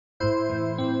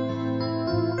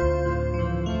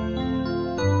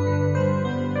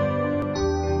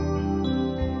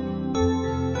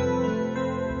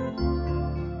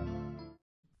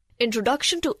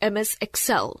Introduction to MS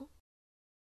Excel.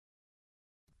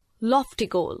 Lofty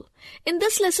goal. In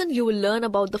this lesson, you will learn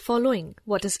about the following.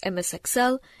 What is MS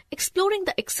Excel? Exploring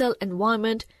the Excel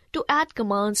environment to add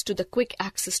commands to the quick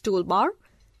access toolbar.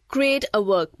 Create a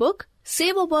workbook.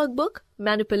 Save a workbook.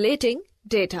 Manipulating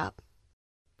data.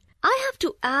 I have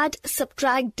to add,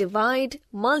 subtract, divide,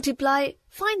 multiply,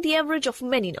 find the average of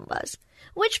many numbers.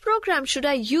 Which program should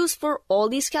I use for all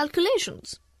these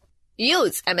calculations?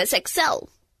 Use MS Excel.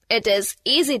 It is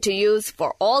easy to use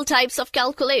for all types of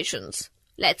calculations.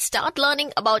 Let's start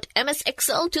learning about MS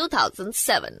Excel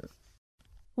 2007.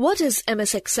 What is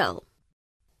MS Excel?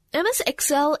 MS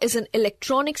Excel is an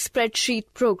electronic spreadsheet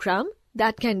program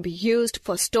that can be used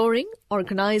for storing,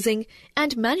 organizing,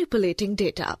 and manipulating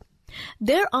data.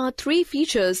 There are 3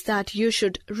 features that you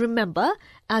should remember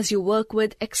as you work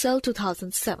with Excel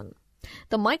 2007.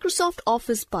 The Microsoft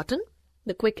Office button,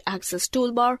 the Quick Access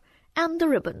Toolbar, and the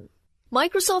ribbon.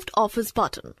 Microsoft Office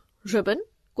button, ribbon,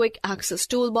 Quick Access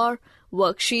Toolbar,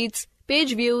 Worksheets,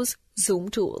 Page Views, Zoom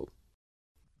tool.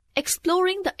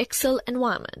 Exploring the Excel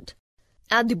environment.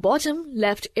 At the bottom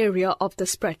left area of the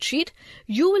spreadsheet,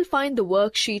 you will find the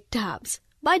Worksheet tabs.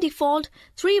 By default,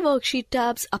 3 Worksheet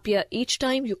tabs appear each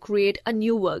time you create a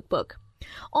new workbook.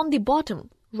 On the bottom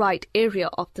right area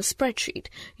of the spreadsheet,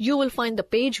 you will find the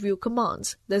Page View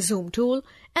commands, the Zoom tool,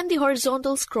 and the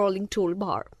horizontal scrolling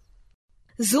toolbar.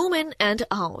 Zoom in and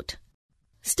out.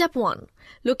 Step 1.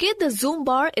 Locate the zoom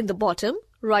bar in the bottom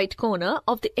right corner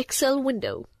of the Excel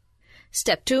window.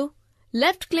 Step 2.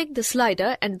 Left-click the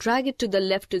slider and drag it to the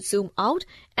left to zoom out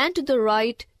and to the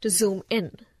right to zoom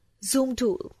in. Zoom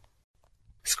tool.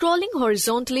 Scrolling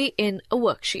horizontally in a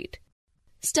worksheet.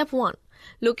 Step 1.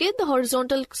 Locate the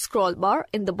horizontal scroll bar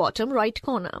in the bottom right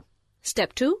corner.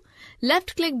 Step 2.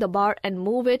 Left-click the bar and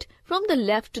move it from the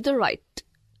left to the right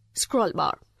scroll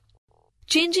bar.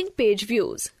 Changing page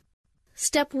views.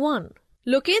 Step 1.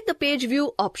 Locate the page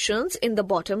view options in the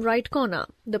bottom right corner.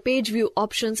 The page view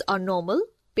options are normal,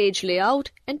 page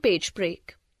layout, and page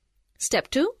break. Step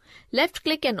 2.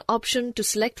 Left-click an option to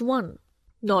select one.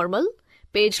 Normal,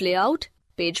 page layout,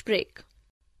 page break.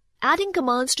 Adding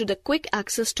commands to the Quick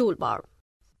Access Toolbar.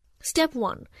 Step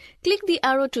 1. Click the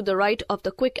arrow to the right of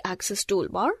the Quick Access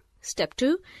Toolbar. Step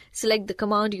 2. Select the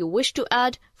command you wish to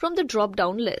add from the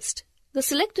drop-down list. The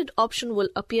selected option will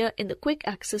appear in the Quick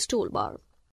Access Toolbar.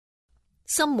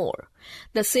 Some more.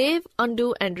 The Save,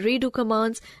 Undo, and Redo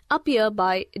commands appear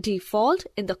by default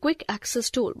in the Quick Access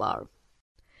Toolbar.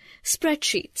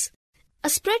 Spreadsheets. A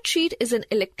spreadsheet is an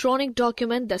electronic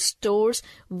document that stores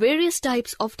various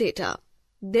types of data.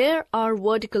 There are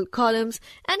vertical columns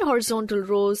and horizontal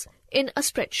rows in a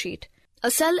spreadsheet.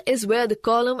 A cell is where the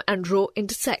column and row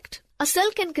intersect. A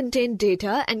cell can contain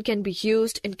data and can be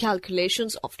used in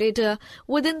calculations of data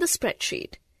within the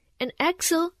spreadsheet. An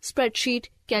Excel spreadsheet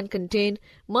can contain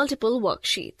multiple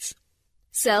worksheets.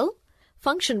 Cell,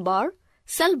 function bar,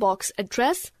 cell box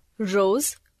address,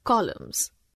 rows, columns.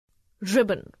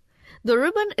 Ribbon. The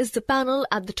ribbon is the panel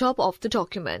at the top of the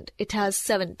document. It has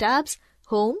 7 tabs: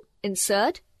 Home,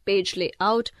 Insert, Page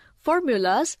Layout,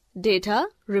 Formulas, Data,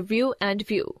 Review, and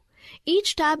View.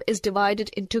 Each tab is divided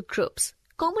into groups.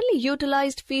 Commonly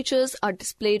utilized features are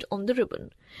displayed on the ribbon.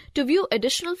 To view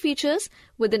additional features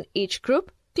within each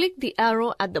group, click the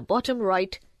arrow at the bottom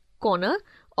right corner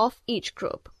of each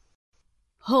group.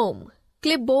 Home.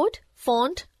 Clipboard,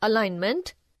 font,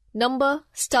 alignment, number,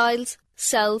 styles,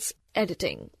 cells,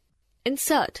 editing.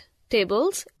 Insert.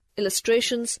 Tables,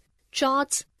 illustrations,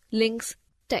 charts, links,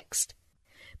 text.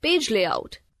 Page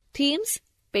layout. Themes,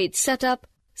 page setup,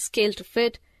 scale to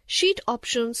fit, sheet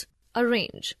options,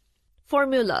 arrange.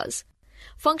 Formulas.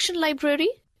 Function library,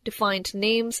 defined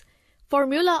names,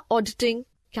 formula auditing,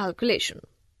 calculation.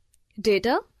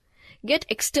 Data. Get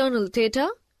external data,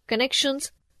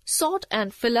 connections, sort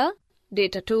and filler,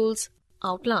 data tools,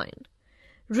 outline.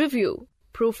 Review.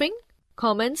 Proofing,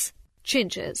 comments,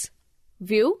 changes.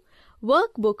 View.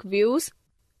 Workbook views,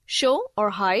 show or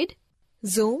hide,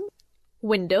 zoom,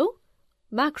 window,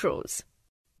 macros.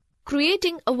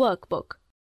 Creating a workbook.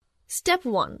 Step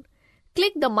 1.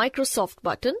 Click the Microsoft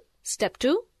button. Step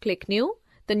 2. Click New.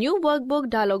 The New Workbook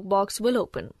dialog box will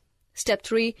open. Step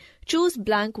 3. Choose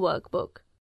Blank Workbook.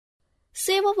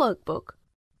 Save a workbook.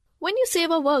 When you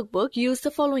save a workbook, use the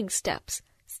following steps.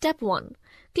 Step 1.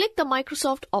 Click the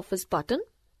Microsoft Office button.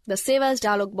 The Save As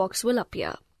dialog box will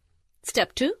appear.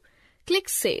 Step 2. Click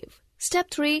Save.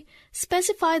 Step 3.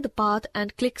 Specify the path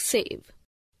and click Save.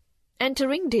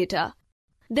 Entering data.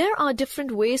 There are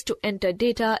different ways to enter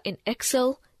data in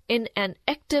Excel in an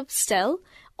active cell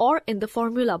or in the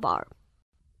formula bar.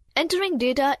 Entering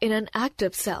data in an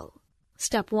active cell.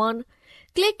 Step 1.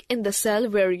 Click in the cell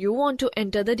where you want to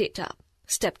enter the data.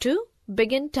 Step 2.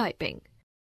 Begin typing.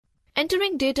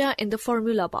 Entering data in the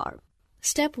formula bar.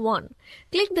 Step 1.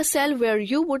 Click the cell where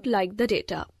you would like the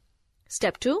data.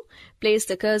 Step 2. Place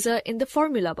the cursor in the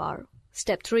formula bar.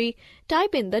 Step 3.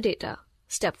 Type in the data.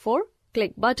 Step 4.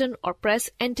 Click button or press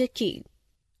Enter key.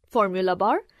 Formula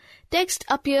bar. Text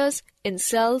appears in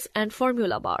cells and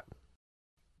formula bar.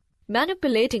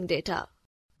 Manipulating data.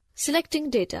 Selecting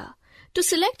data. To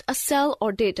select a cell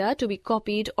or data to be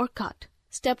copied or cut.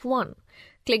 Step 1.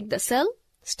 Click the cell.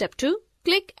 Step 2.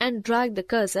 Click and drag the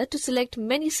cursor to select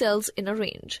many cells in a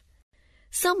range.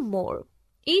 Some more.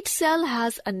 Each cell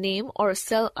has a name or a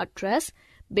cell address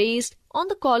based on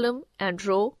the column and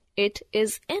row it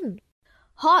is in.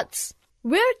 HOTS.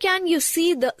 Where can you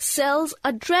see the cell's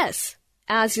address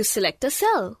as you select a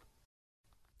cell?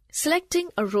 Selecting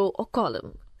a row or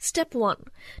column. Step 1.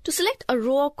 To select a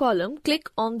row or column, click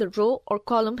on the row or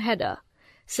column header.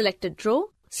 Selected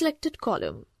row, selected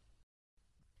column.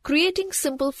 Creating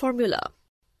simple formula.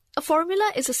 A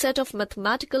formula is a set of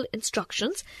mathematical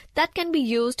instructions that can be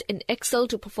used in Excel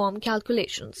to perform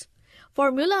calculations.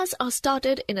 Formulas are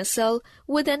started in a cell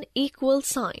with an equal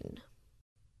sign.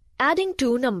 Adding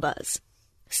two numbers.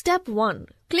 Step 1.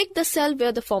 Click the cell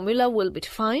where the formula will be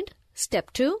defined.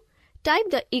 Step 2. Type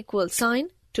the equal sign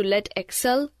to let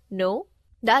Excel know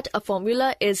that a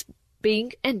formula is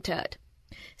being entered.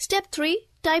 Step 3.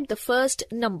 Type the first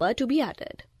number to be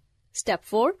added. Step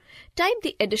 4. Type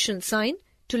the addition sign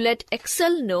to let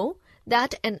Excel know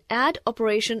that an add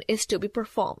operation is to be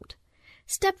performed.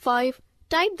 Step 5.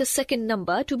 Type the second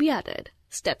number to be added.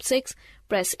 Step 6.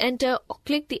 Press Enter or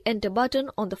click the Enter button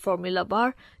on the formula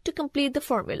bar to complete the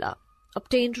formula.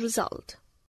 Obtained result.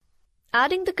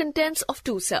 Adding the contents of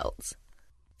two cells.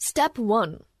 Step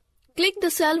 1. Click the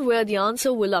cell where the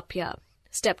answer will appear.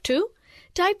 Step 2.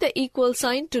 Type the equal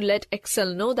sign to let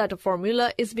Excel know that a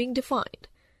formula is being defined.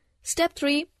 Step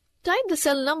 3. Type the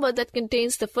cell number that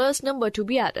contains the first number to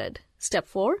be added. Step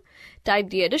 4. Type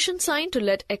the addition sign to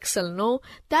let Excel know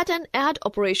that an add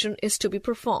operation is to be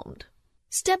performed.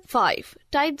 Step 5.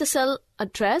 Type the cell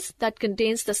address that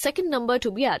contains the second number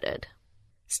to be added.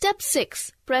 Step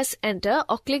 6. Press Enter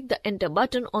or click the Enter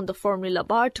button on the formula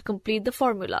bar to complete the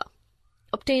formula.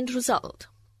 Obtained result.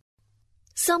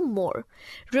 Some more.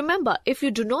 Remember, if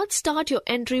you do not start your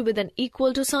entry with an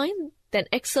equal to sign, then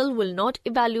Excel will not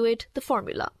evaluate the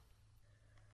formula.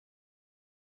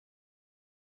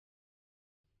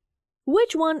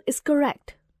 Which one is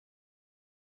correct?